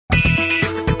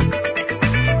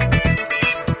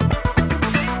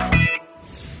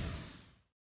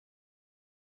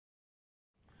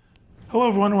Hello,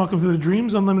 everyone. Welcome to the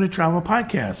Dreams Unlimited Travel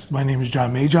Podcast. My name is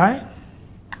John Magi.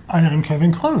 And I'm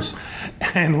Kevin Close.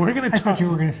 And we're going to talk... I thought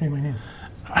you were going to say my name.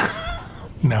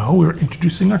 No, we're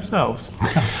introducing ourselves.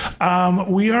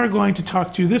 We are going to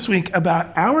talk to you this week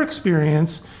about our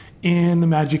experience in the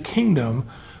Magic Kingdom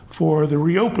for the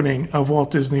reopening of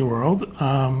Walt Disney World.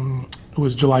 It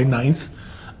was July 9th,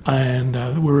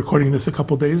 and we're recording this a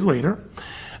couple days later.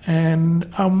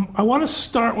 And I want to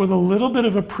start with a little bit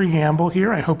of a preamble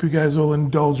here. I hope you guys will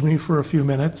indulge me for a few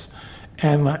minutes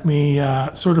and let me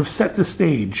sort of set the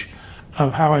stage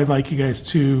of how I'd like you guys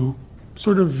to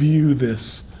sort of view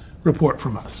this report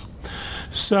from us.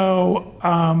 So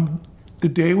the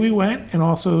day we went, and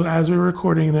also as we're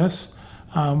recording this,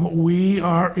 we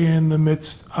are in the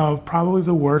midst of probably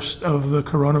the worst of the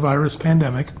coronavirus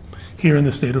pandemic here in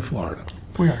the state of Florida.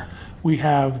 We are. We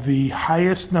have the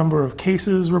highest number of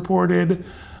cases reported,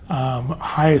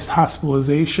 highest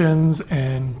hospitalizations,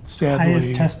 and sadly...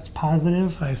 Highest tests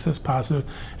positive. Highest tests positive,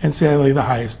 and sadly the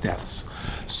highest deaths.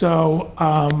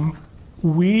 So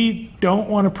we don't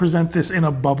want to present this in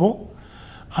a bubble.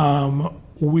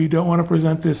 We don't want to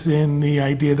present this in the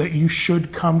idea that you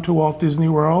should come to Walt Disney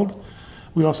World.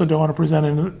 We also don't want to present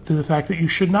it to the fact that you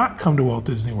should not come to Walt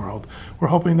Disney World. We're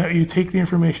hoping that you take the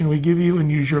information we give you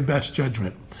and use your best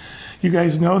judgment. You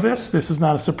guys know this. This is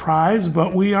not a surprise,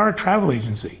 but we are a travel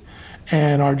agency,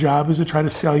 and our job is to try to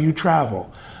sell you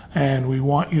travel. And we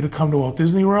want you to come to Walt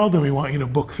Disney World, and we want you to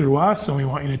book through us, and we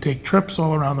want you to take trips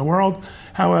all around the world.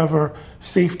 However,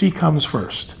 safety comes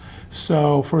first.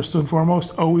 So first and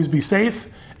foremost, always be safe.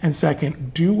 And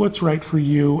second, do what's right for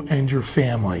you and your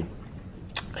family.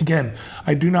 Again,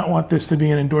 I do not want this to be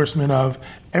an endorsement of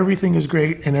everything is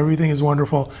great and everything is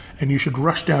wonderful and you should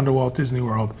rush down to Walt Disney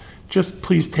World. Just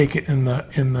please take it in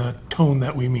the tone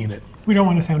that we mean it. We don't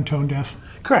want to sound tone deaf.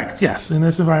 Correct, yes. In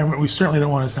this environment, we certainly don't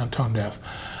want to sound tone deaf.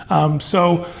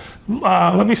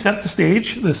 Let me set the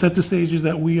stage. The set the stage is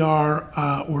that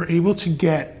we're able to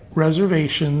get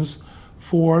reservations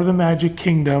for the Magic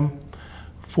Kingdom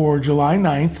for July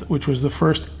 9th, which was the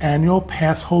first annual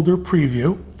pass holder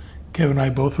preview. Kevin and I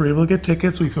both were able to get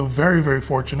tickets. We feel very, very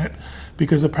fortunate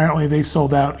because apparently they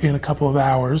sold out in a couple of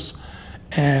hours,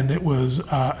 and it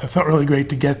felt really great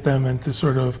to get them and to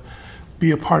sort of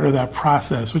be a part of that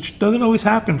process, which doesn't always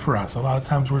happen for us. A lot of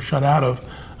times we're shut out of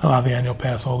a lot of the annual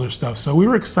pass holder stuff. So we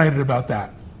were excited about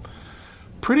that.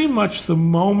 Pretty much the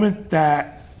moment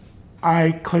that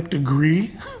I clicked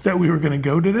agree that we were going to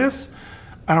go to this,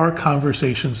 our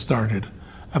conversation started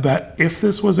about if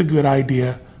this was a good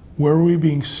idea. Were we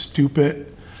being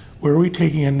stupid? Were we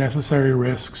taking unnecessary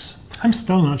risks? I'm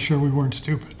still not sure we weren't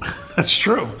stupid. That's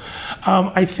true.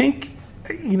 I think,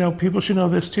 people should know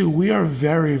this too. We are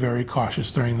very, very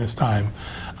cautious during this time.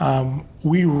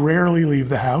 We rarely leave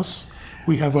the house.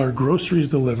 We have our groceries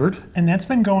delivered. And that's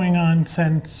been going on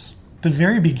since the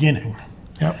very beginning.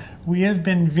 Yep. We have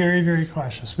been very, very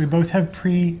cautious. We both have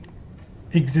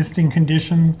pre-existing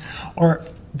condition, or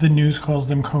the news calls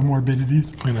them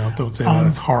comorbidities. I know, don't say that.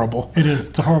 It's horrible. It is.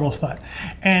 It's a horrible thought.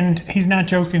 And he's not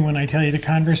joking when I tell you the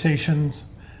conversations.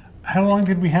 How long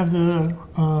did we have the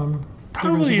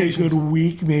Probably a good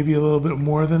week, maybe a little bit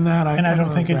more than that. I don't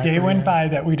think exactly a day went by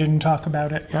that we didn't talk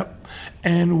about it. Yep.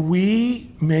 And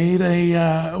we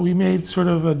made sort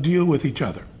of a deal with each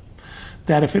other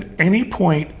that if at any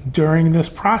point during this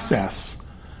process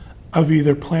of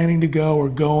either planning to go or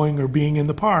going or being in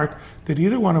the park, that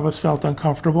either one of us felt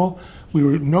uncomfortable,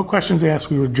 no questions asked,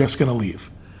 we were just going to leave.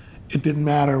 It didn't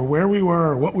matter where we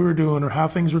were or what we were doing or how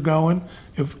things were going.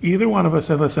 If either one of us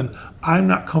said, listen, I'm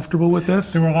not comfortable with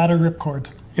this. There were a lot of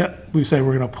ripcords. Yeah, we say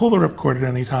we're going to pull the ripcord at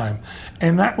any time.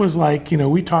 And that was like,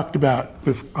 we talked about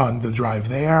on the drive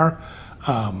there,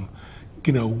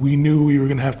 we knew we were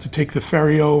going to have to take the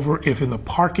ferry over if in the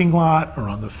parking lot or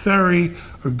on the ferry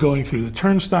or going through the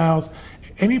turnstiles.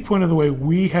 At any point of the way,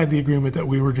 we had the agreement that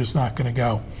we were just not going to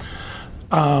go.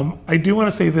 I do want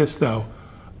to say this, though.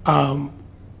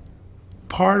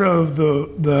 Part of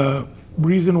the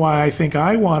reason why I think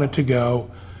I wanted to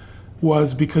go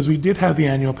was because we did have the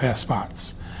annual pass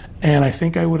spots. And I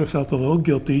think I would have felt a little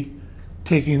guilty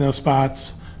taking those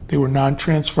spots. They were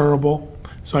non-transferable,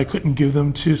 so I couldn't give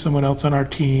them to someone else on our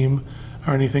team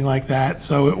or anything like that.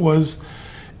 So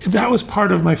that was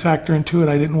part of my factor into it.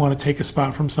 I didn't want to take a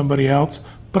spot from somebody else,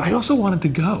 but I also wanted to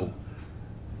go.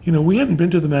 We hadn't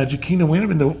been to the Magic Kingdom. We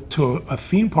hadn't been to a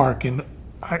theme park in,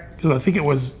 I think it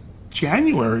was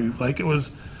January. Like it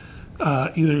was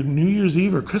either New Year's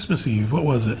Eve or Christmas Eve. What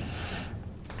was it?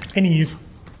 An Eve.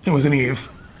 It was an Eve.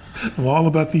 I'm all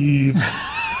about the Eves.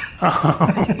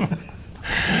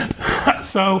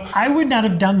 So I would not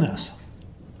have done this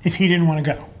if he didn't want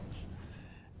to go.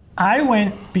 I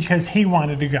went because he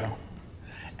wanted to go.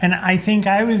 And I think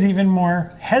I was even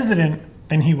more hesitant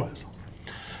than he was.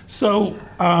 So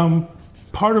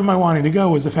part of my wanting to go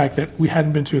was the fact that we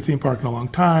hadn't been to a theme park in a long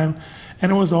time.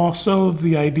 And it was also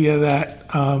the idea that,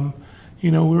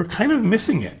 we were kind of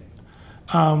missing it.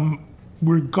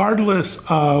 Regardless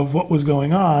of what was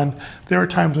going on, there were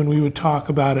times when we would talk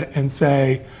about it and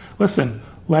say, listen,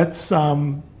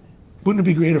 wouldn't it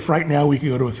be great if right now we could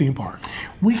go to a theme park?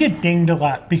 We get dinged a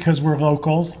lot because we're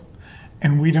locals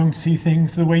and we don't see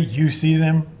things the way you see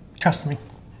them. Trust me,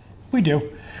 we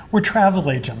do. We're travel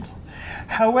agents.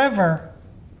 However,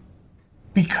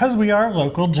 because we are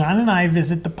local, John and I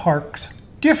visit the parks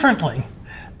differently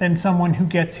than someone who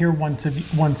gets here once a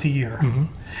year. Mm-hmm.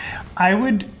 I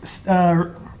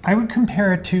would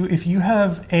compare it to if you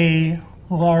have a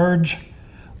large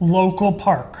local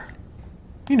park,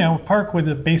 a park with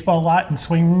a baseball lot and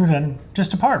swings and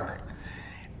just a park.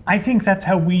 I think that's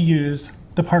how we use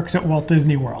the parks at Walt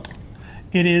Disney World.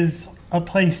 It is a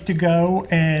place to go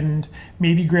and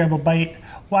maybe grab a bite,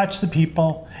 watch the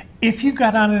people. If you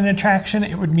got on an attraction,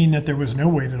 it would mean that there was no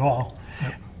wait at all.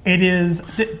 Yep. It is,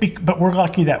 but we're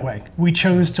lucky that way. We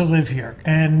chose to live here,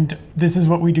 and this is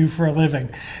what we do for a living.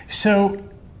 So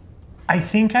I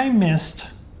think I missed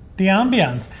the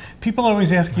ambiance. People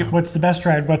always ask you, what's the best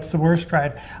ride, what's the worst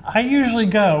ride? I usually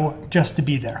go just to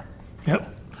be there.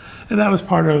 Yep. And that was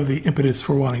part of the impetus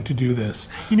for wanting to do this.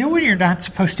 You know when you're not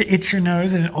supposed to itch your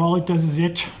nose and all it does is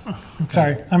itch? Okay.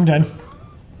 Sorry, I'm done.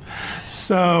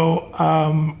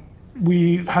 So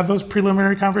we have those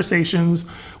preliminary conversations.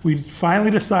 We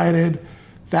finally decided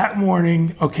that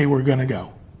morning, okay, we're going to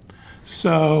go.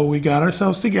 So we got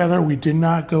ourselves together. We did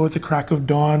not go at the crack of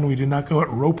dawn. We did not go at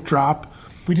rope drop.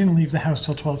 We didn't leave the house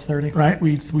till 12:30. Right.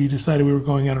 We decided we were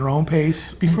going at our own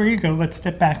pace. Before you go, let's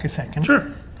step back a second.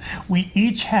 Sure. We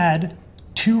each had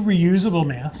 2 reusable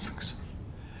masks.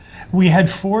 We had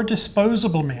 4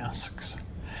 disposable masks.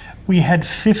 We had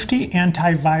 50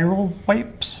 antiviral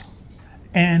wipes.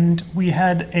 And we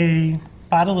had a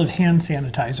bottle of hand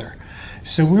sanitizer.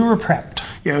 So we were prepped.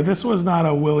 Yeah, this was not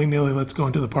a willy-nilly, let's go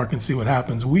into the park and see what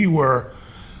happens. We were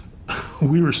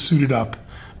suited up.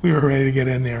 We were ready to get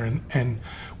in there, and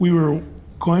we were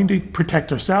going to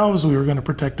protect ourselves. We were going to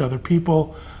protect other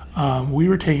people. We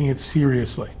were taking it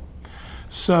seriously.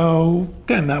 So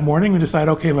again, that morning we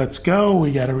decided, okay, let's go.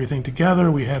 We got everything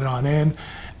together. We headed on in,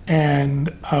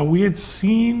 and we had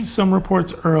seen some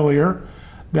reports earlier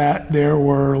that there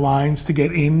were lines to get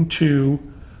into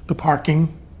the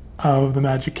parking of the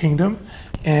Magic Kingdom,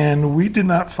 and we did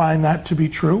not find that to be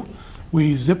true.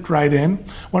 We zipped right in.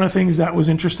 One of the things that was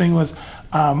interesting was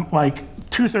like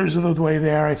 2/3 of the way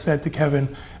there, I said to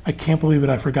Kevin, I can't believe it,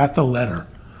 I forgot the letter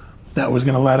that was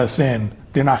going to let us in.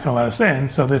 They're not going to let us in,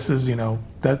 so this is,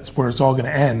 that's where it's all going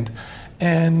to end.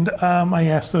 And I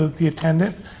asked the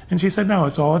attendant, and she said, no,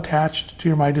 it's all attached to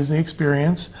your My Disney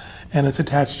experience, and it's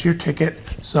attached to your ticket,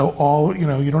 so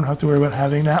you don't have to worry about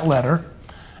having that letter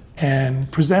and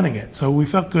presenting it. So we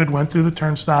felt good, went through the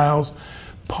turnstiles,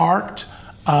 parked,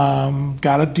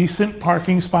 got a decent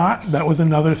parking spot. That was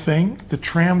another thing. The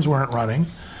trams weren't running,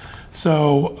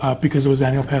 so because it was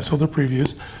annual pass holder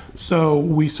previews. So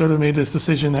we sort of made this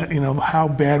decision that, how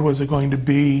bad was it going to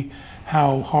be?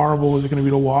 How horrible was it going to be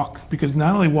to walk? Because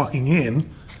not only walking in,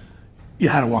 you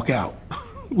had to walk out,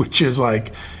 which is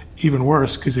like even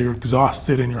worse because you're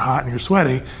exhausted and you're hot and you're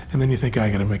sweaty, and then you think,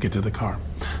 I got to make it to the car.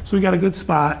 So we got a good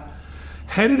spot,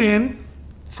 headed in.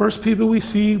 First people we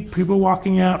see, people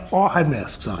walking out, all had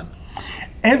masks on.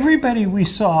 Everybody we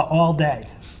saw all day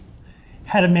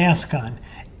had a mask on,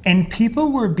 and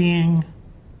people were being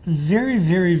very,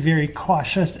 very, very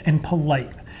cautious and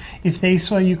polite. If they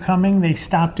saw you coming, they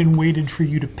stopped and waited for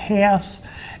you to pass.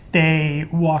 They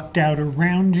walked out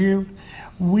around you.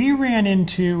 We ran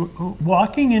into,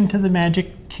 walking into the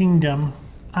Magic Kingdom,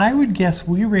 I would guess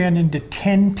we ran into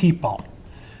 10 people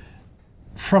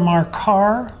from our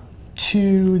car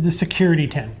to the security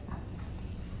tent.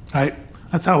 Right?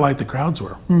 That's how light the crowds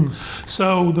were.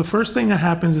 So the first thing that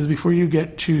happens is before you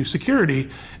get to security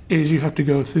is you have to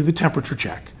go through the temperature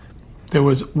check. There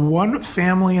was one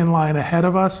family in line ahead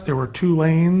of us. There were 2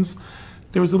 lanes.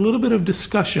 There was a little bit of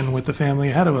discussion with the family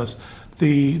ahead of us.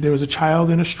 There was a child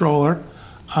in a stroller.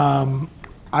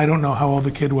 I don't know how old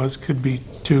the kid was. Could be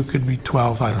 2, could be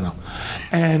 12. I don't know.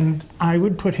 And I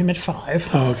would put him at 5.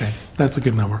 oh, okay, that's a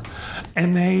good number.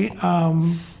 And they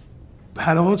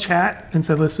had a little chat and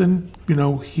said, listen,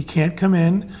 he can't come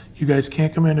in. You guys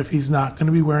can't come in if he's not going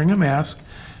to be wearing a mask.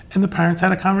 And the parents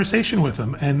had a conversation with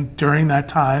him. And during that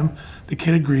time, the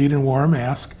kid agreed and wore a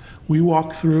mask. We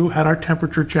walked through, had our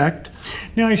temperature checked.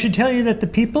 Now, I should tell you that the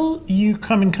people you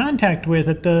come in contact with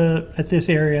at this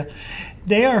area,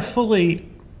 they are fully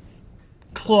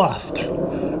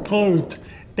clothed.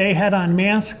 They had on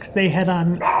masks. They had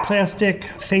on plastic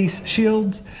face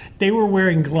shields. They were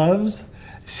wearing gloves.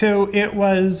 So it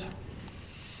was.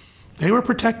 They were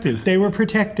protected. They were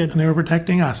protected. And they were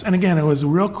protecting us. And again, it was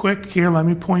real quick. Here, let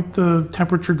me point the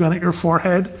temperature gun at your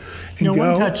forehead. And No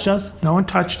one touched us. No one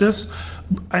touched us.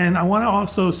 And I want to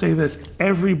also say this,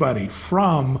 everybody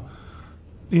from,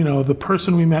 the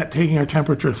person we met taking our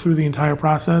temperature through the entire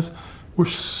process were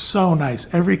so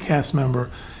nice. Every cast member.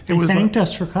 They thanked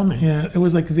us for coming. Yeah, it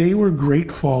was like they were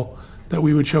grateful that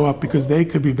we would show up because they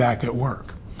could be back at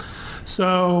work.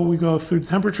 So we go through the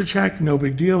temperature check, no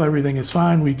big deal, everything is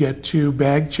fine. We get to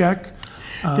bag check.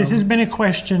 This has been a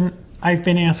question I've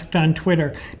been asked on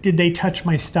Twitter. Did they touch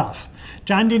my stuff?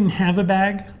 John didn't have a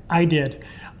bag. I did.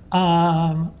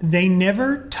 They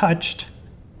never touched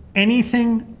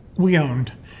anything we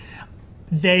owned.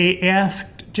 They asked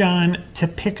John to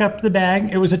pick up the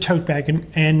bag. It was a tote bag,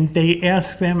 and they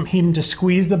asked him to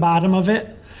squeeze the bottom of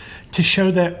it to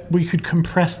show that we could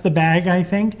compress the bag, I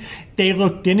think. They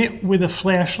looked in it with a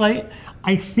flashlight.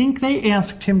 I think they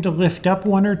asked him to lift up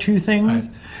one or two things,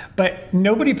 but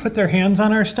nobody put their hands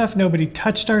on our stuff. Nobody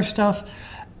touched our stuff.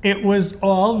 It was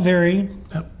all very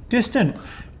distant.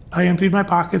 I emptied my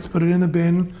pockets, put it in the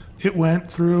bin. It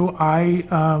went through. I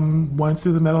went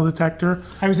through the metal detector.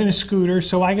 I was in a scooter,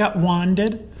 so I got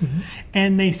wanded.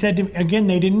 And they said, again,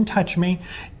 they didn't touch me.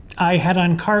 I had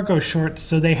on cargo shorts,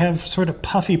 so they have sort of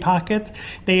puffy pockets.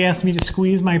 They asked me to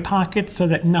squeeze my pockets so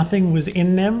that nothing was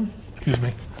in them. Excuse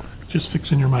me. Just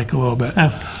fixing your mic a little bit.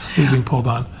 It's being pulled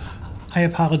on. I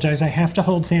apologize. I have to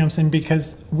hold Samson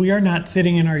because we are not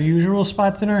sitting in our usual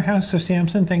spots in our house, so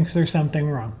Samson thinks there's something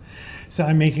wrong. So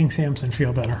I'm making Samson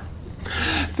feel better.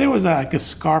 There was like a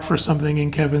scarf or something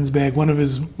in Kevin's bag, one of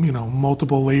his,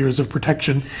 multiple layers of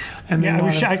protection. And I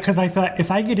was shy because I thought, if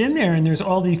I get in there and there's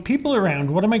all these people around,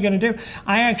 what am I going to do?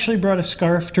 I actually brought a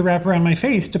scarf to wrap around my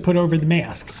face to put over the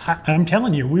mask. I'm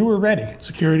telling you, we were ready.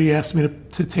 Security asked me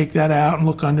to take that out and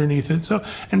look underneath it. So,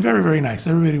 and very, very nice.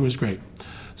 Everybody was great.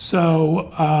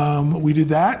 So we did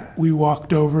that. We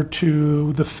walked over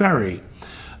to the ferry.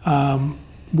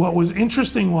 What was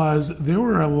interesting was there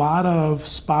were a lot of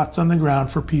spots on the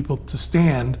ground for people to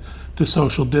stand to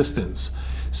social distance.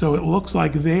 So it looks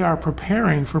like they are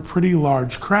preparing for pretty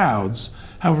large crowds.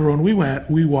 However, when we went,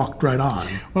 we walked right on.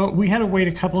 Well, we had to wait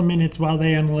a couple of minutes while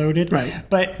they unloaded. Right.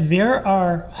 But there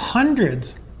are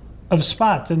hundreds of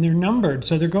spots, and they're numbered,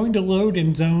 so they're going to load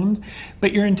in zones.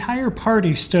 But your entire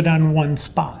party stood on one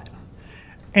spot.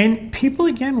 And people,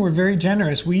 again, were very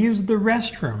generous. We used the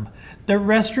restroom. The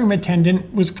restroom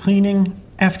attendant was cleaning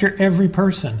after every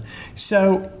person.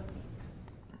 So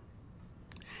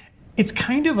it's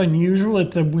kind of unusual.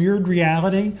 It's a weird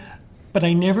reality, but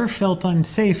I never felt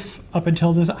unsafe up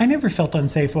until this. I never felt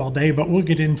unsafe all day, but we'll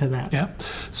get into that. Yeah.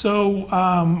 So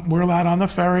we're allowed on the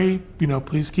ferry.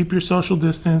 Please keep your social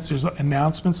distance. There's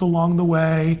announcements along the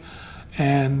way.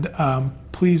 And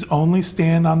please only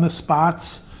stand on the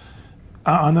spots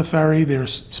on the ferry.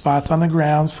 There's spots on the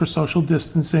grounds for social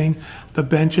distancing. The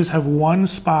benches have one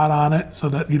spot on it so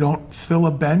that you don't fill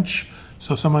a bench.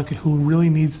 So someone who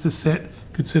really needs to sit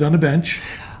could sit on a bench.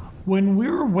 When we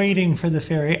were waiting for the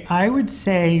ferry, I would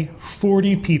say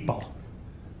 40 people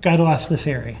got off the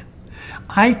ferry.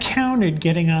 I counted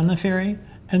getting on the ferry,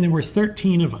 and there were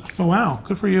 13 of us. Oh, wow.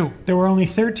 Good for you. There were only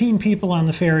 13 people on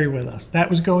the ferry with us.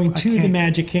 That was going to the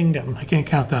Magic Kingdom. I can't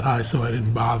count that high, so I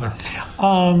didn't bother.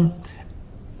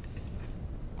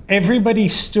 Everybody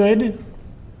stood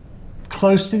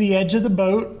close to the edge of the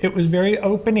boat. It was very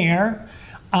open air.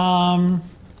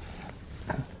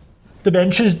 The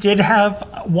benches did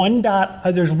have one dot.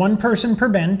 There's one person per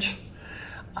bench.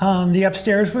 The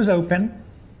upstairs was open,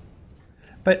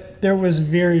 but there was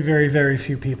very, very, very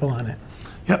few people on it.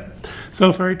 Yep.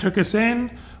 So ferry took us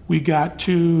in. We got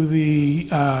to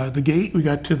the gate. We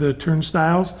got to the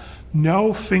turnstiles.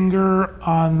 No finger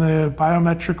on the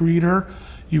biometric reader.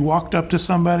 You walked up to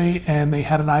somebody and they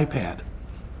had an iPad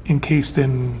encased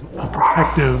in a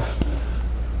protective.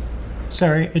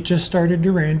 Sorry, it just started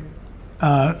to rain.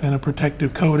 In a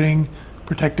protective coating,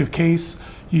 protective case.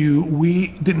 We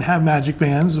didn't have magic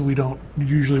bands. We don't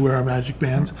usually wear our magic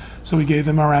bands. So we gave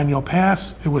them our annual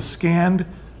pass. It was scanned.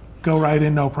 Go right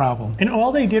in, no problem. And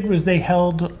all they did was they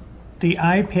held the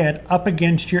iPad up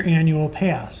against your annual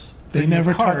pass. They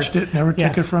never touched it, never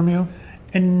took it from you.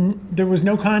 And there was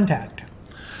no contact.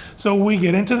 So we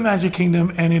get into the Magic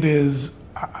Kingdom, and it is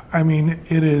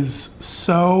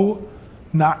so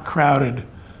not crowded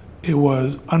it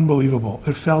was unbelievable.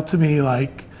 It felt to me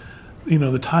like,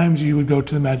 the times you would go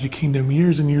to the Magic Kingdom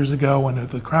years and years ago when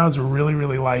the crowds were really,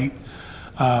 really light.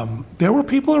 There were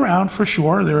people around for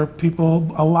sure. There were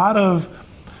people, a lot of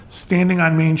standing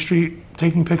on Main Street,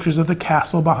 taking pictures of the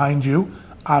castle behind you.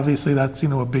 Obviously, that's,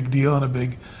 a big deal and a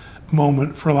big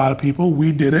moment for a lot of people.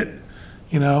 We did it,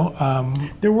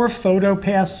 There were photo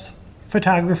pass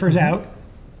photographers out.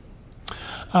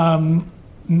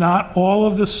 Not all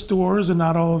of the stores and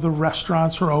not all of the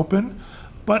restaurants were open,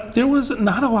 but there was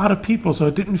not a lot of people, so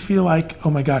it didn't feel like, oh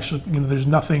my gosh, there's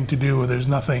nothing to do or there's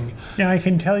nothing. Now, I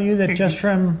can tell you that just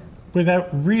without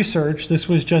research, this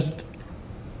was just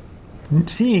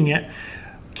seeing it.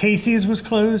 Casey's was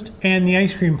closed and the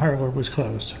ice cream parlor was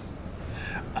closed.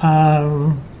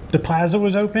 The plaza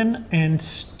was open and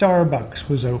Starbucks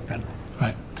was open.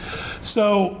 Right.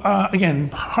 So again,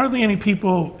 hardly any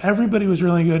people. Everybody was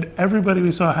really good. Everybody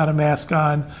we saw had a mask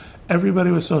on.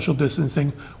 Everybody was social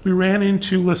distancing. We ran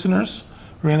into listeners.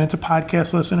 We ran into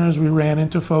podcast listeners. We ran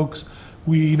into folks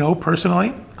we know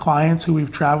personally, clients who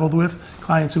we've traveled with,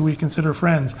 clients who we consider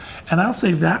friends. And I'll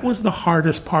say that was the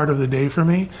hardest part of the day for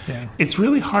me. Yeah. It's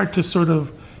really hard to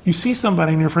you see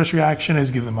somebody and your first reaction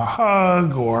is give them a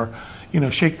hug or,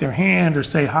 shake their hand or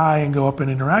say hi and go up and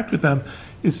interact with them.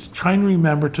 It's trying to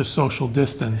remember to social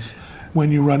distance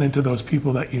when you run into those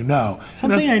people that you know.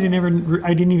 Something I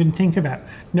didn't even think about.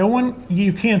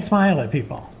 You can't smile at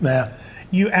people. Yeah.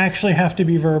 You actually have to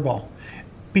be verbal,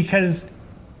 because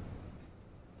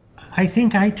I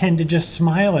think I tend to just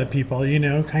smile at people,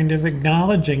 kind of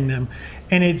acknowledging them.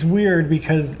 And it's weird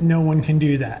because no one can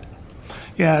do that.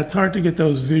 Yeah, it's hard to get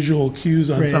those visual cues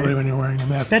on somebody when you're wearing a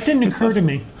mask. That didn't occur to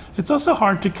me. It's also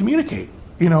hard to communicate.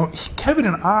 Kevin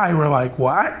and I were like,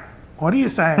 what? What are you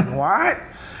saying? What?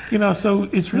 So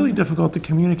it's really difficult to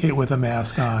communicate with a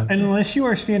mask on. And unless you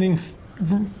are standing,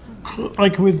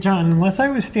 like with John, unless I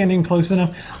was standing close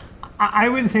enough, I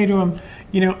would say to him,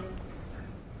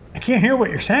 I can't hear what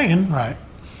you're saying. Right.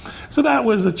 So that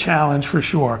was a challenge for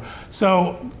sure.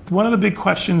 So one of the big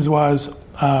questions was,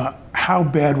 how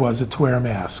bad was it to wear a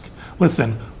mask?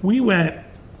 Listen, we went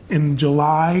in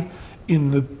July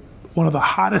in one of the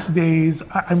hottest days.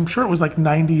 I'm sure it was like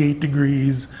 98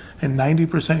 degrees and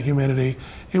 90% humidity.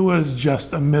 It was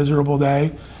just a miserable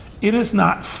day. It is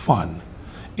not fun.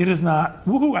 It is not,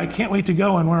 woohoo, I can't wait to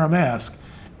go and wear a mask.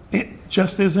 It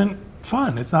just isn't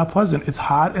fun. It's not pleasant. It's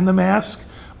hot in the mask.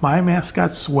 My mask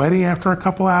got sweaty after a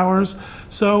couple hours.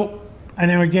 So I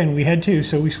know, again, we had two,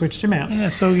 so we switched them out. yeah,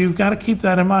 so you've got to keep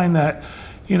that in mind that,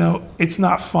 it's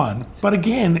not fun. But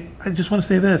again, I just want to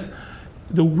say this.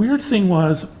 The weird thing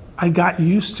was I got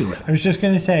used to it. I was just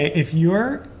going to say, if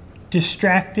you're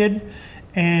distracted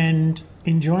and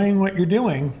enjoying what you're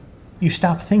doing, you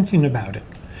stop thinking about it.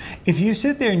 If you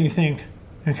sit there and you think,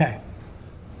 okay,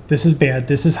 this is bad,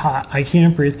 this is hot, I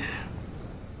can't breathe,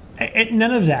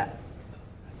 none of that.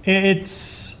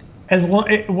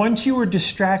 Once you were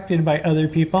distracted by other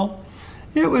people,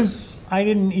 I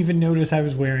didn't even notice I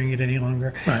was wearing it any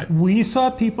longer. Right. We saw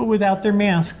people without their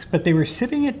masks, but they were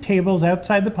sitting at tables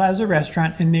outside the Plaza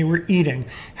restaurant and they were eating.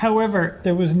 However,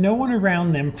 there was no one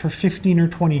around them for 15 or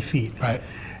 20 feet. Right.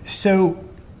 So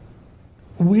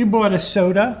we bought a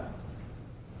soda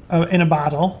in a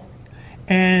bottle,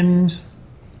 and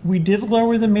we did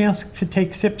lower the mask to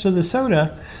take sips of the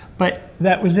soda, but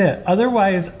that was it.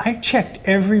 Otherwise, I checked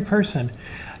every person.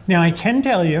 Now, I can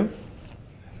tell you,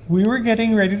 we were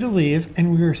getting ready to leave,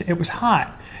 and it was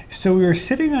hot. So we were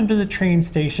sitting under the train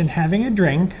station having a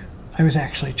drink. I was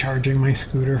actually charging my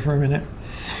scooter for a minute.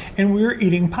 And we were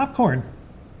eating popcorn.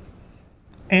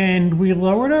 And we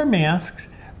lowered our masks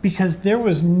because there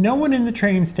was no one in the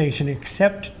train station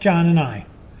except John and I.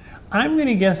 I'm going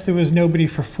to guess there was nobody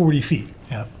for 40 feet.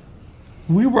 Yeah.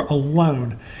 We were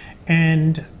alone.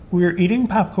 And we were eating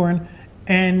popcorn.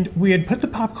 And we had put the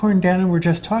popcorn down and we're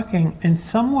just talking, and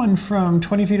someone from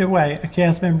 20 feet away, a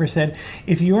cast member, said,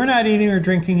 if you're not eating or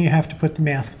drinking, you have to put the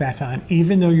mask back on,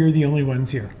 even though you're the only ones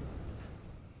here.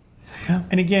 Yeah.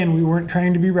 And again, we weren't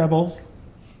trying to be rebels,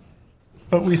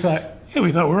 but we thought, Yeah,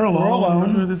 we thought we're alone. We're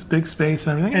alone. We're this big space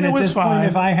and everything. and it at was this fine. point,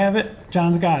 if I have it,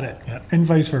 John's got it, Yeah. and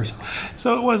vice versa.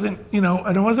 So it wasn't,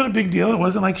 and it wasn't a big deal. It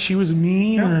wasn't like she was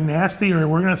mean No. or nasty or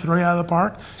we're going to throw you out of the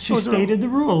park. She It was a- stated the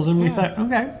rules, and we Yeah. thought,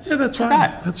 okay, Yeah, that's fine.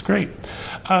 forgot. That's great.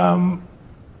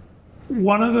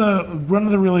 One of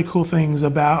the really cool things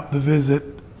about the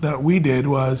visit that we did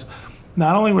was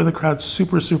not only were the crowds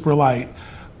super, super light,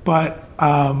 but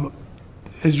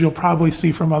as you'll probably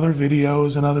see from other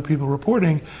videos and other people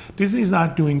reporting, Disney's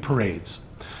not doing parades.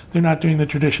 They're not doing the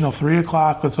traditional 3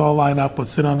 o'clock, let's all line up,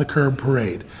 let's sit on the curb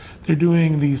parade. They're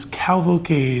doing these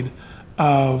cavalcade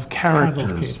of characters.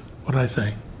 Cavalcade. What did I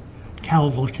say?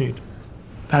 Cavalcade.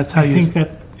 That's how I you. think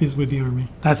that is with the Army.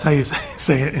 That's how you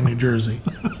say it in New Jersey.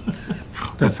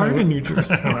 That's Part how of New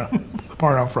Jersey. the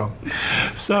part I'm from.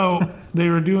 So they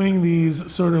were doing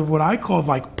these sort of what I called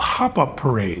like pop-up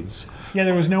parades. Yeah,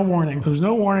 there was no warning. There was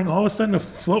no warning. All of a sudden, a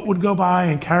float would go by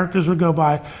and characters would go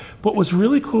by. But what's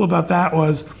really cool about that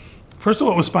was, first of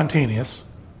all, it was spontaneous.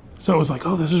 So it was like,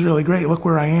 oh, this is really great. Look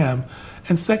where I am.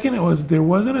 And second, there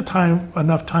wasn't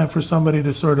enough time for somebody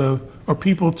to sort of, or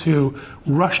people to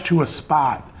rush to a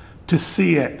spot to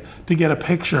see it, to get a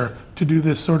picture, to do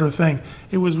this sort of thing.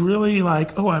 It was really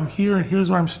like, oh, I'm here and here's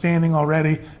where I'm standing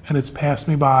already, and it's passed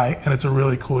me by, and it's a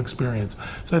really cool experience.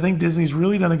 So I think Disney's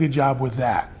really done a good job with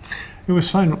that. It was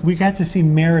fun. We got to see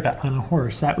Merida on a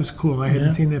horse. That was cool. I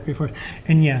hadn't seen that before.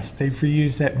 And yes, they've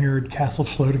reused that mirrored castle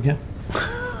float again.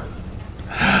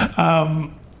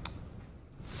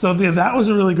 So that was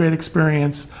a really great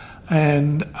experience,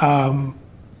 and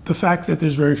the fact that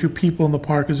there's very few people in the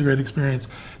park is a great experience.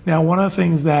 Now, one of the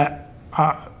things that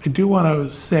I do want to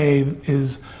say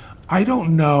is I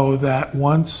don't know that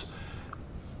once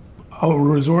a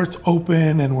resort's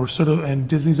open and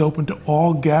Disney's open to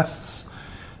all guests,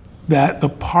 that the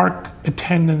park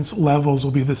attendance levels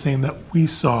will be the same that we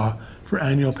saw for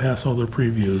annual pass holder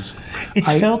previews. It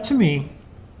felt to me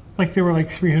like there were like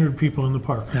 300 people in the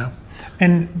park. Yeah.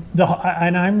 And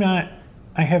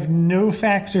I have no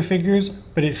facts or figures,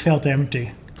 but it felt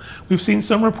empty. We've seen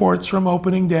some reports from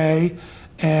opening day,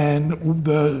 and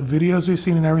the videos we've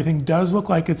seen and everything does look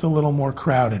like it's a little more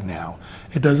crowded now.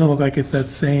 It doesn't look like it's that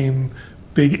same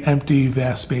big, empty,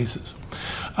 vast spaces.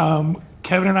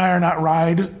 Kevin and I are not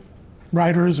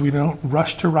riders. We don't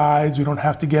rush to rides. We don't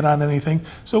have to get on anything.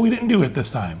 So we didn't do it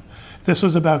this time. This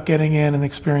was about getting in and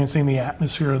experiencing the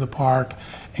atmosphere of the park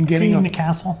and Seeing the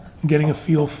castle. getting a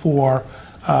feel for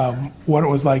what it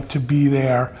was like to be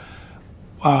there.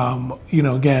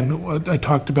 Again, I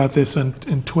talked about this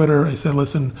in Twitter. I said,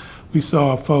 listen, we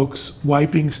saw folks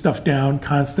wiping stuff down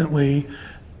constantly,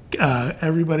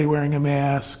 everybody wearing a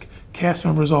mask, cast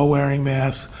members all wearing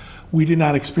masks. We did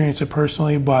not experience it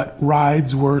personally, but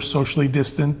rides were socially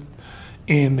distant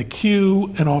in the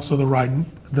queue and also the ride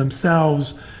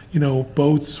themselves,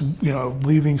 boats,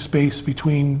 leaving space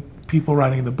between people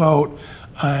riding the boat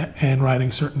and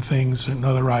riding certain things and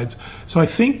other rides. So I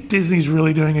think Disney's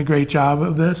really doing a great job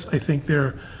of this. I think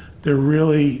they're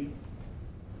really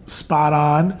spot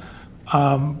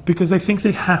on because I think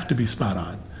they have to be spot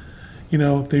on.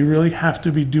 They really have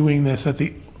to be doing this at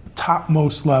the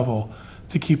topmost level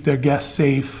to keep their guests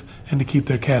safe and to keep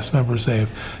their cast members safe.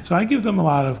 So I give them a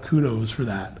lot of kudos for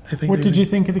that. I think. What did you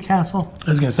think of the castle?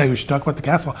 I was going to say we should talk about the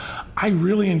castle. I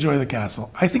really enjoy the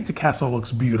castle. I think the castle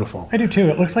looks beautiful. I do too.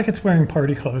 It looks like it's wearing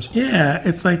party clothes. Yeah,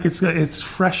 it's like it's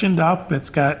freshened up. It's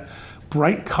got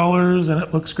bright colors and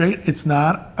it looks great. It's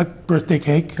not a birthday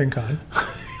cake. Thank God.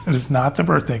 It is not the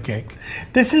birthday cake.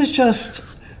 This is just.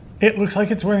 It looks like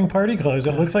it's wearing party clothes.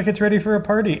 It looks like it's ready for a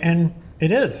party, and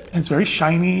it is. It's very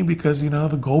shiny because,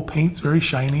 the gold paint's very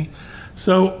shiny.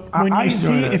 So when I you see,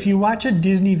 enjoyed it. if you watch a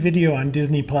Disney video on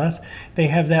Disney Plus, they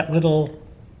have that little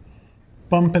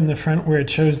bump in the front where it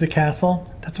shows the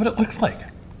castle. That's what it looks like.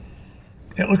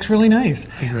 It looks really nice.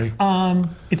 I agree.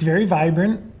 It's very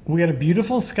vibrant. We had a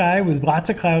beautiful sky with lots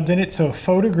of clouds in it, so it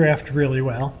photographed really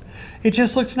well. It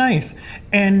just looked nice.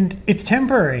 And it's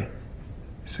temporary.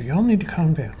 So you all need to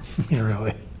calm down. Yeah,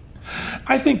 really.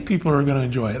 I think people are going to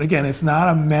enjoy it. Again, it's not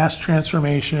a mass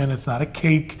transformation. It's not a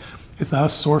cake. It's not a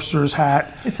sorcerer's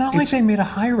hat. It's not like they made a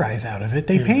high-rise out of it.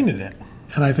 They painted it.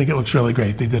 And I think it looks really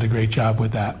great. They did a great job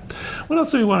with that. What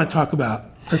else do we want to talk about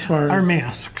as far as... Our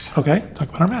masks. Okay, talk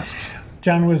about our masks.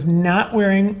 John was not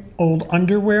wearing old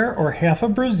underwear or half a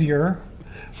brassiere.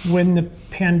 When the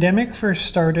pandemic first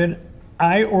started,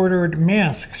 I ordered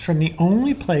masks from the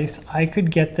only place I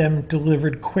could get them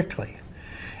delivered quickly.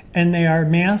 And they are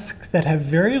masks that have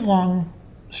very long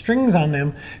strings on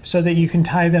them so that you can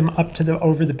tie them up to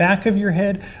over the back of your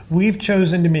head. We've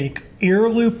chosen to make ear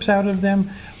loops out of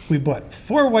them. We bought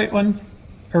 4 white ones,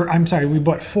 we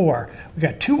bought 4. We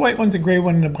got 2 white ones, a gray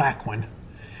one, and a black one.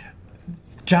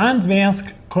 John's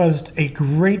mask caused a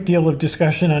great deal of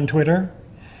discussion on Twitter.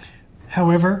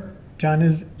 However, John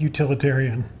is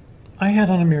utilitarian. I had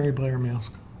on a Mary Blair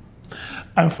mask.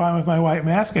 I'm fine with my white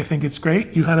mask. I think it's great.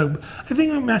 I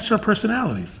think it matched our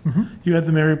personalities. Mm-hmm. You had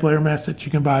the Mary Blair mask that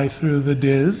you can buy through the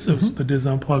Diz, the Diz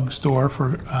Unplugged store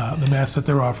for the masks that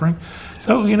they're offering.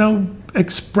 So,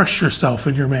 express yourself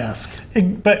in your mask.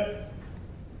 But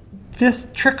this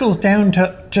trickles down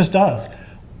to just us.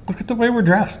 Look at the way we're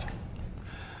dressed.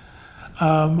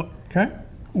 Okay.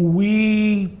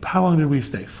 How long did we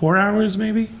stay? 4 hours,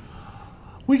 maybe?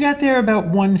 We got there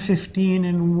about 1:15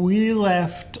 and we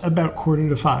left about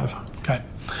 4:45. Okay.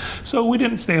 So we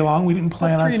didn't stay long. We didn't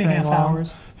plan on 3.5 staying long.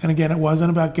 hours. And again, it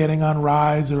wasn't about getting on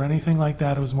rides or anything like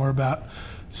that. It was more about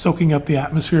soaking up the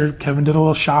atmosphere. Kevin did a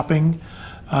little shopping,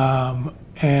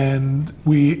 and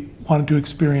we wanted to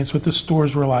experience what the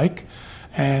stores were like.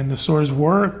 And the stores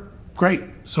were great,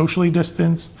 socially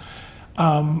distanced.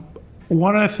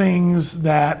 One of the things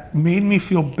that made me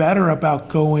feel better about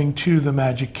going to the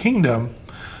Magic Kingdom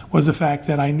was the fact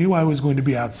that I knew I was going to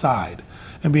be outside.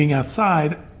 And being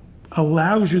outside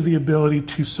allows you the ability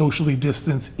to socially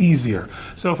distance easier.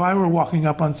 So if I were walking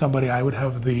up on somebody, I would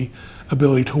have the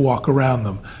ability to walk around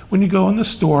them. When you go in the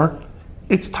store,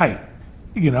 it's tight,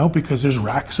 because there's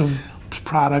racks of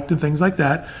product and things like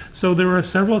that. So there were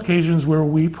several occasions where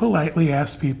we politely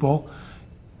asked people,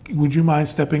 would you mind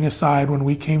stepping aside when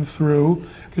we came through?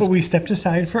 But we stepped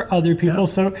aside for other people. Yeah.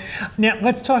 So now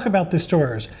let's talk about the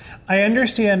stores. I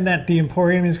understand that the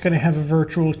Emporium is going to have a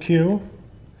virtual queue.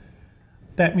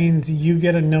 That means you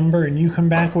get a number and you come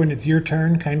back when it's your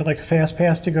turn, kind of like a fast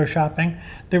pass to go shopping.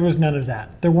 There was none of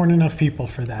that. There weren't enough people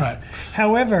for that. Right.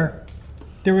 However,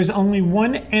 there was only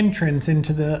one entrance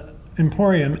into the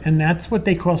Emporium, and that's what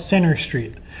they call Center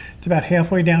Street. It's about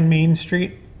halfway down Main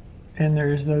Street, and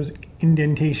there's those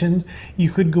indentations. You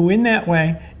could go in that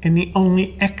way, and the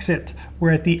only exits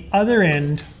were at the other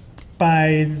end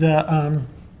by the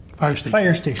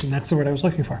Fire station. That's the word I was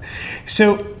looking for.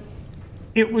 So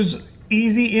it was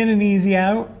easy in and easy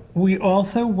out. We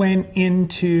also went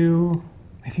into,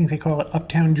 I think they call it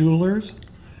Uptown Jewelers.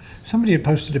 Somebody had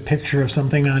posted a picture of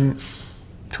something on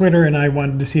Twitter, and I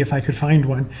wanted to see if I could find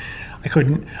one. I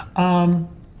couldn't.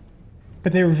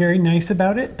 But they were very nice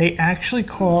about it. They actually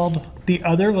called the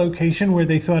other location where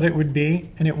they thought it would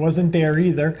be, and it wasn't there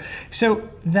either. So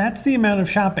that's the amount of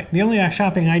shopping. The only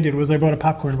shopping I did was I bought a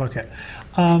popcorn bucket.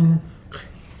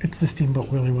 It's the Steamboat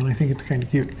Willie one. I think it's kind of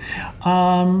cute.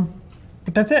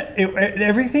 But that's it.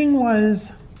 Everything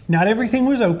was, not everything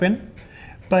was open,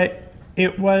 but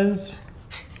it was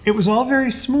all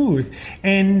very smooth.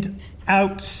 And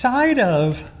outside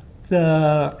of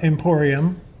the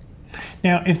Emporium,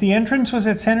 now, if the entrance was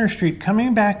at Center Street,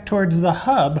 coming back towards the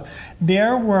hub,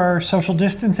 there were social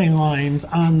distancing lines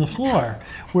on the floor,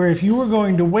 where if you were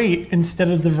going to wait instead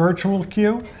of the virtual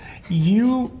queue,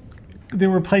 there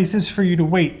were places for you to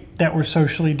wait that were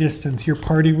socially distanced. Your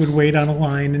party would wait on a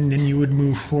line, and then you would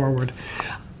move forward.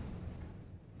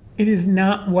 It is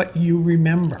not what you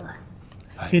remember.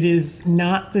 It is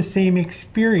not the same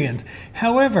experience.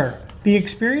 However, the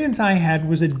experience I had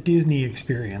was a Disney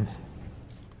experience.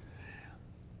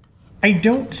 I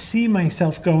don't see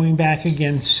myself going back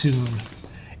again soon.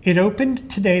 It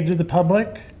opened today to the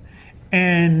public,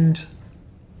 and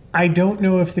I don't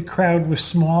know if the crowd was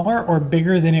smaller or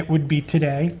bigger than it would be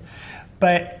today,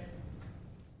 but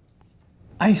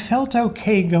I felt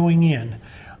okay going in.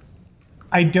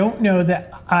 I don't know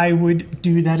that I would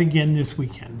do that again this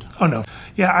weekend. Oh, no.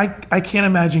 Yeah, I can't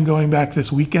imagine going back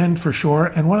this weekend for sure.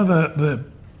 And one of the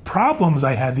problems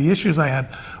I had, the issues I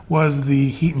had, was the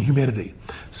heat and humidity.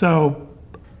 So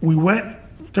we went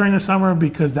during the summer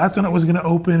because that's when it was going to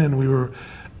open, and we were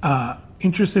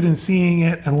interested in seeing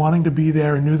it and wanting to be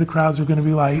there and knew the crowds were going to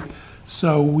be light.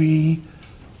 So we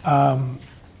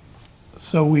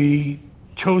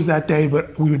chose that day,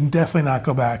 but we would definitely not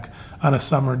go back on a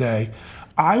summer day.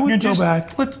 I would go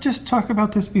back. Let's just talk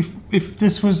about this. If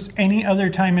this was any other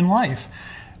time in life,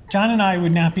 John and I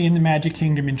would not be in the Magic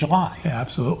Kingdom in July. Yeah,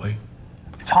 absolutely.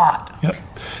 It's hot. Yep.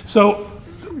 So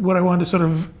what I wanted to sort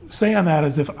of say on that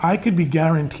is, if I could be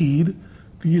guaranteed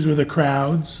these were the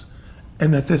crowds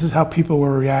and that this is how people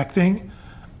were reacting,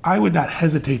 I would not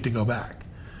hesitate to go back.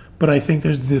 But I think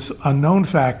there's this unknown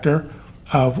factor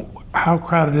of how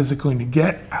crowded is it going to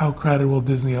get? How crowded will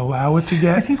Disney allow it to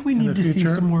get? I think we need to see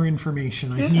some more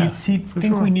information. I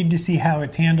think we need to see how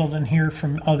it's handled and hear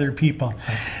from other people.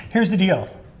 Okay. Here's the deal.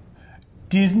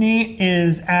 Disney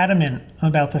is adamant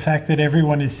about the fact that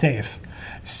everyone is safe.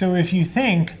 So if you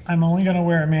think, I'm only going to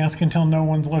wear a mask until no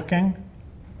one's looking,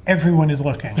 everyone is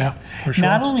looking. Yeah, for sure.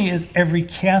 Not only is every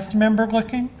cast member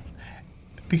looking,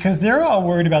 because they're all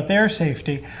worried about their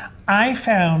safety, I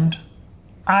found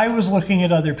I was looking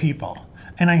at other people,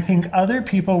 and I think other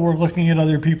people were looking at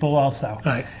other people also.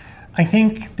 Right. I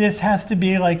think this has to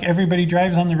be like everybody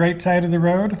drives on the right side of the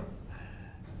road,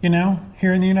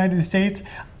 here in the United States,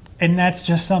 and that's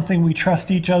just something we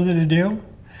trust each other to do.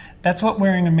 That's what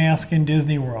wearing a mask in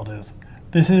Disney World is.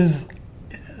 This is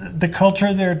the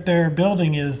culture they're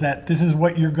building, is that this is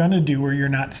what you're going to do or you're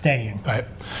not staying. Right.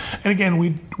 And again,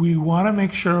 we want to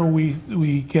make sure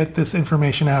we get this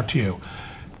information out to you.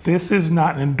 This is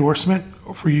not an endorsement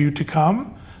for you to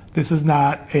come. This is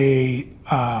not a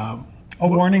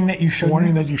warning that you shouldn't.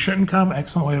 warning that you shouldn't come.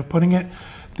 Excellent way of putting it.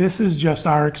 This is just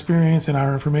our experience and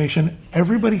our information.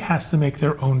 Everybody has to make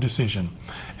their own decision,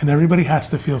 and everybody has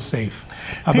to feel safe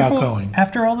about going.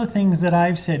 After all the things that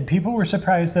I've said, people were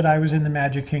surprised that I was in the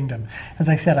Magic Kingdom. As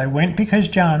I said, I went because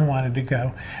John wanted to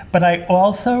go, but I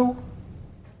also,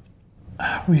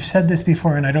 we've said this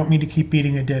before, and I don't mean to keep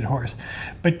beating a dead horse,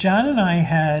 but John and I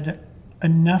had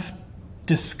enough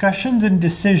discussions and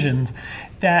decisions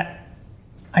that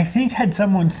I think had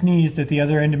someone sneezed at the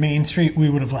other end of Main Street, we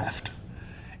would have left.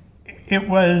 It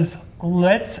was,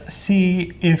 let's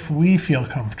see if we feel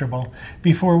comfortable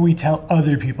before we tell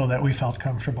other people that we felt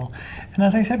comfortable. And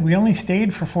as I said, we only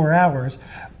stayed for 4 hours,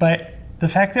 but the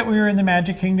fact that we were in the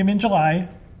Magic Kingdom in July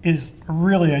is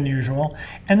really unusual.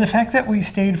 And the fact that we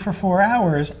stayed for 4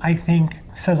 hours, I think,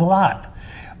 says a lot.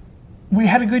 We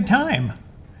had a good time,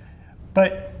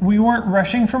 but we weren't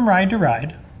rushing from ride to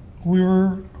ride. We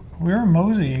were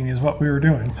moseying is what we were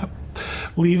doing.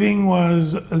 Leaving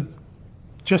was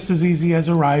just as easy as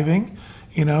arriving.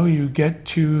 You know, you get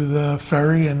to the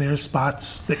ferry and there's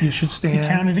spots that you should stand. We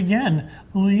counted again.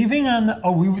 Leaving on the,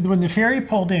 when the ferry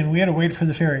pulled in, we had to wait for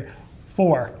the ferry.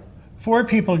 Four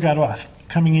people got off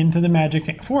coming into the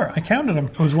Magic. 4, I counted them.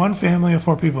 It was one family of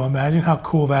 4 people. Imagine how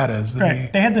cool that is.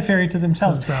 Right. They had the ferry to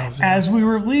themselves. Yeah. As we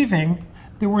were leaving,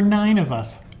 there were 9 of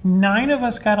us. 9 of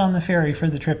us got on the ferry for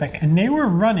the trip back, and they were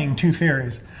running 2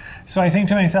 ferries. So I think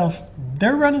to myself,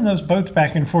 they're running those boats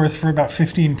back and forth for about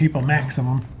 15 people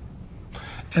maximum.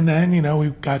 And then, you know, we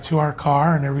got to our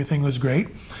car and everything was great.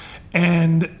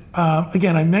 And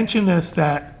again, I mentioned this,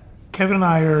 that Kevin and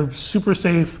I are super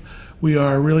safe. We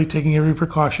are really taking every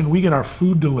precaution. We get our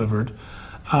food delivered.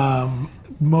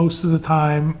 Most of the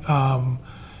time,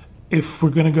 if we're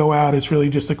going to go out, it's really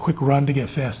just a quick run to get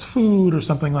fast food or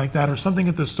something like that, or something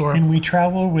at the store. And we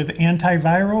travel with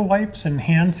antiviral wipes and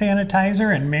hand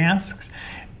sanitizer and masks.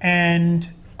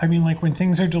 And I mean, like when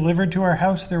things are delivered to our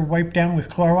house, they're wiped down with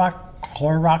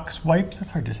Clorox wipes.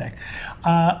 That's hard to say.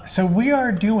 So we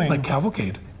are doing... It's like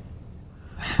cavalcade.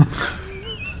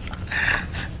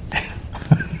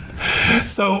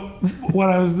 So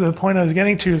the point I was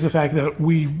getting to is the fact that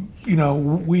we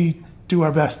do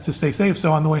our best to stay safe.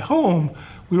 So on the way home,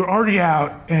 we were already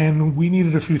out and we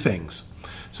needed a few things.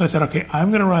 So I said, okay,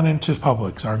 I'm going to run into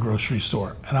Publix, our grocery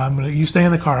store, and you stay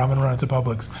in the car, I'm going to run into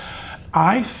Publix.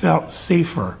 I felt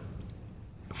safer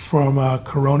from a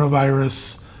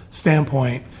coronavirus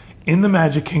standpoint in the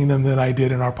Magic Kingdom than I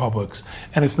did in our Publix.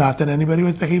 And it's not that anybody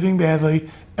was behaving badly.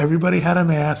 Everybody had a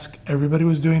mask. Everybody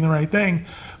was doing the right thing.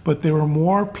 But there were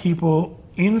more people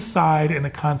inside in a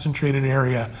concentrated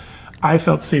area. I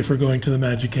felt safer going to the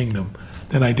Magic Kingdom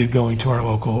than I did going to our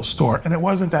local store. And it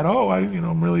wasn't that,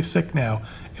 I'm really sick now.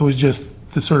 It was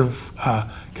just the sort of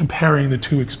comparing the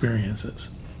two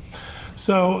experiences.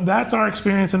 So that's our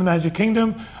experience in the Magic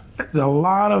Kingdom. There's a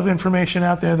lot of information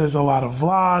out there. There's a lot of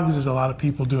vlogs. There's a lot of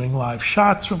people doing live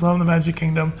shots from the Magic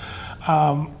Kingdom.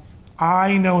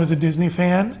 I know as a Disney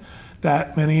fan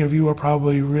that many of you are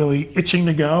probably really itching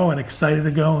to go and excited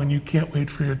to go, and you can't wait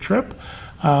for your trip.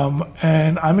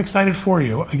 And I'm excited for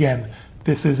you. Again,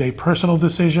 this is a personal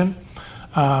decision.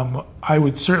 I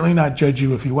would certainly not judge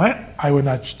you if you went. I would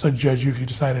not judge you if you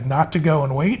decided not to go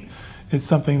and wait. It's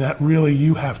something that really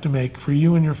you have to make for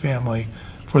you and your family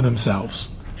for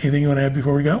themselves. Anything you want to add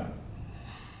before we go?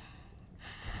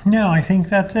 No, I think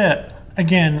that's it.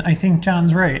 Again, I think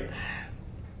John's right.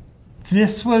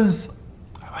 This was...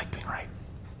 I like being right.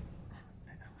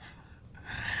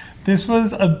 This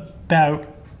was about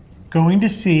going to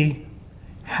see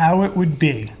how it would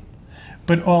be,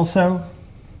 but also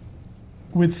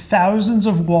with thousands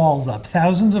of walls up,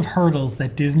 thousands of hurdles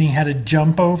that Disney had to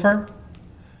jump over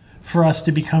for us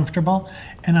to be comfortable.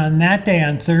 And on that day,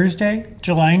 on Thursday,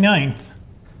 July 9th,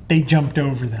 they jumped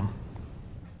over them.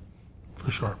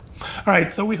 For sure. All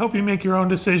right, so we hope you make your own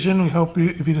decision. We hope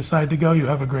if you decide to go, you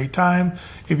have a great time.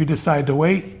 If you decide to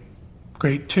wait,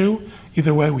 great too.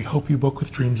 Either way, we hope you book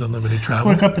with Dreams Unlimited Travel.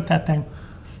 Look up at that thing.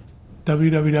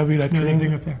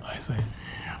 www.dreams. Up there. I see.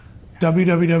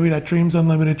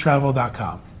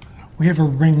 www.dreamsunlimitedtravel.com. We have a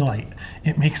ring light.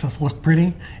 It makes us look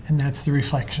pretty, and that's the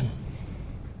reflection.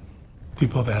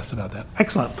 People have asked about that.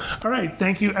 Excellent. All right.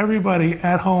 Thank you, everybody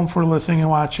at home, for listening and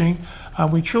watching.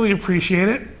 We truly appreciate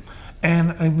it.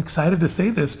 And I'm excited to say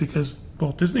this because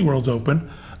Walt Disney World's open.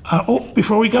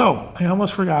 Before we go, I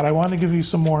almost forgot. I wanted to give you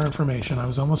some more information. I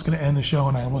was almost going to end the show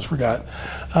and I almost forgot.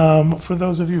 For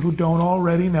those of you who don't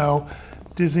already know,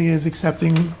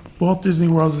 Walt Disney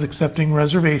World is accepting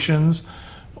reservations,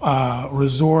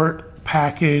 resort,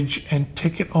 package, and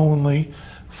ticket only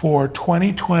for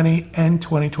 2020 and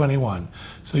 2021.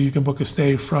 So you can book a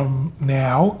stay from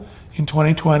now in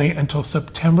 2020 until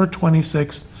September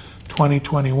 26th,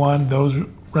 2021. Those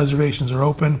reservations are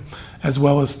open, as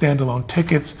well as standalone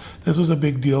tickets. This was a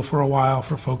big deal for a while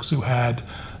for folks who had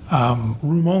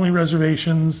room-only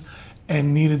reservations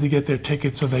and needed to get their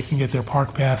tickets so they can get their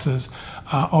park passes.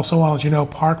 Also, I'll let you know,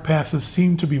 park passes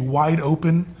seem to be wide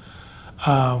open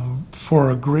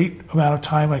for a great amount of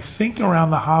time. I think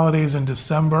around the holidays in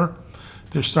December,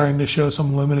 they're starting to show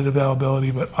some limited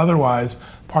availability, but otherwise,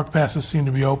 park passes seem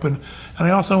to be open. And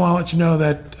I also want to let you know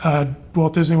that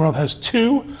Walt Disney World has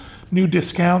 2 new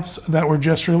discounts that were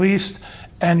just released: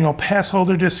 annual pass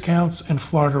holder discounts and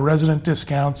Florida resident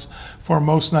discounts for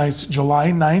most nights July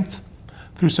 9th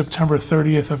through September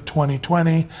 30th of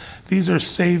 2020. These are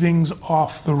savings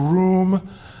off the room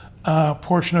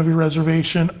portion of your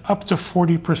reservation, up to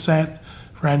 40%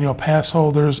 for annual pass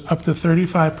holders, up to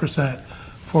 35%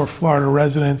 for Florida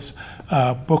residents,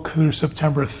 book through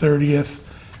September 30th.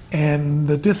 And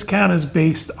the discount is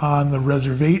based on the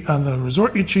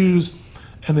resort you choose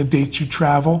and the date you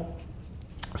travel.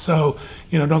 So,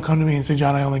 don't come to me and say,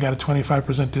 John, I only got a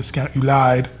 25% discount. You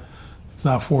lied. It's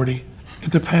not 40.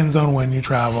 It depends on when you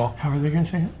travel. How are they going to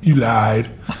say it? You lied.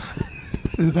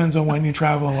 It depends on when you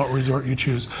travel and what resort you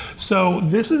choose. So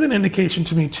this is an indication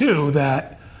to me, too,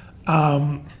 that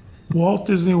Walt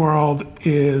Disney World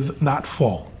is not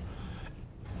full.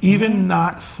 Even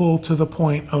not full to the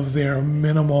point of their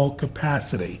minimal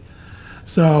capacity.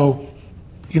 So,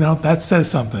 that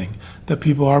says something, that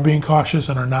people are being cautious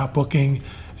and are not booking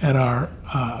and are,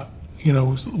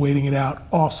 waiting it out.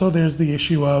 Also, there's the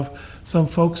issue of some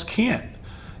folks can't.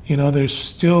 There's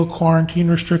still quarantine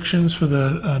restrictions for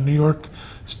the New York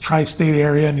tri-state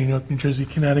area, New York, New Jersey,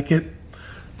 Connecticut,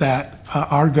 that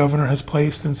our governor has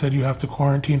placed and said you have to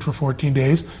quarantine for 14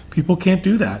 days. People can't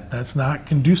do that. That's not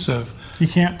conducive. You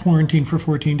can't quarantine for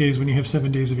 14 days when you have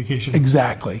 7 days of vacation.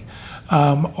 Exactly.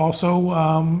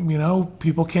 Also,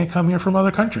 people can't come here from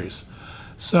other countries.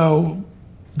 So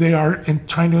they are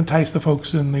trying to entice the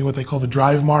folks in what they call the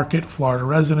drive market, Florida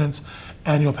residents,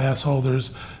 annual pass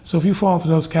holders. So if you fall into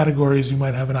those categories, you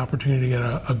might have an opportunity to get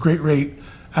a great rate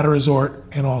at a resort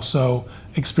and also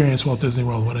experience Walt Disney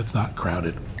World when it's not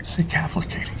crowded. Say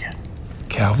cavalcade again.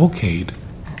 Cavalcade.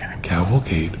 Okay.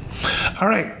 Cavalcade. All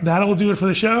right, that'll do it for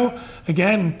the show.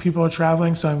 Again, people are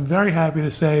traveling, so I'm very happy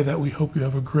to say that we hope you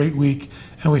have a great week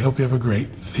and we hope you have a great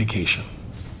vacation.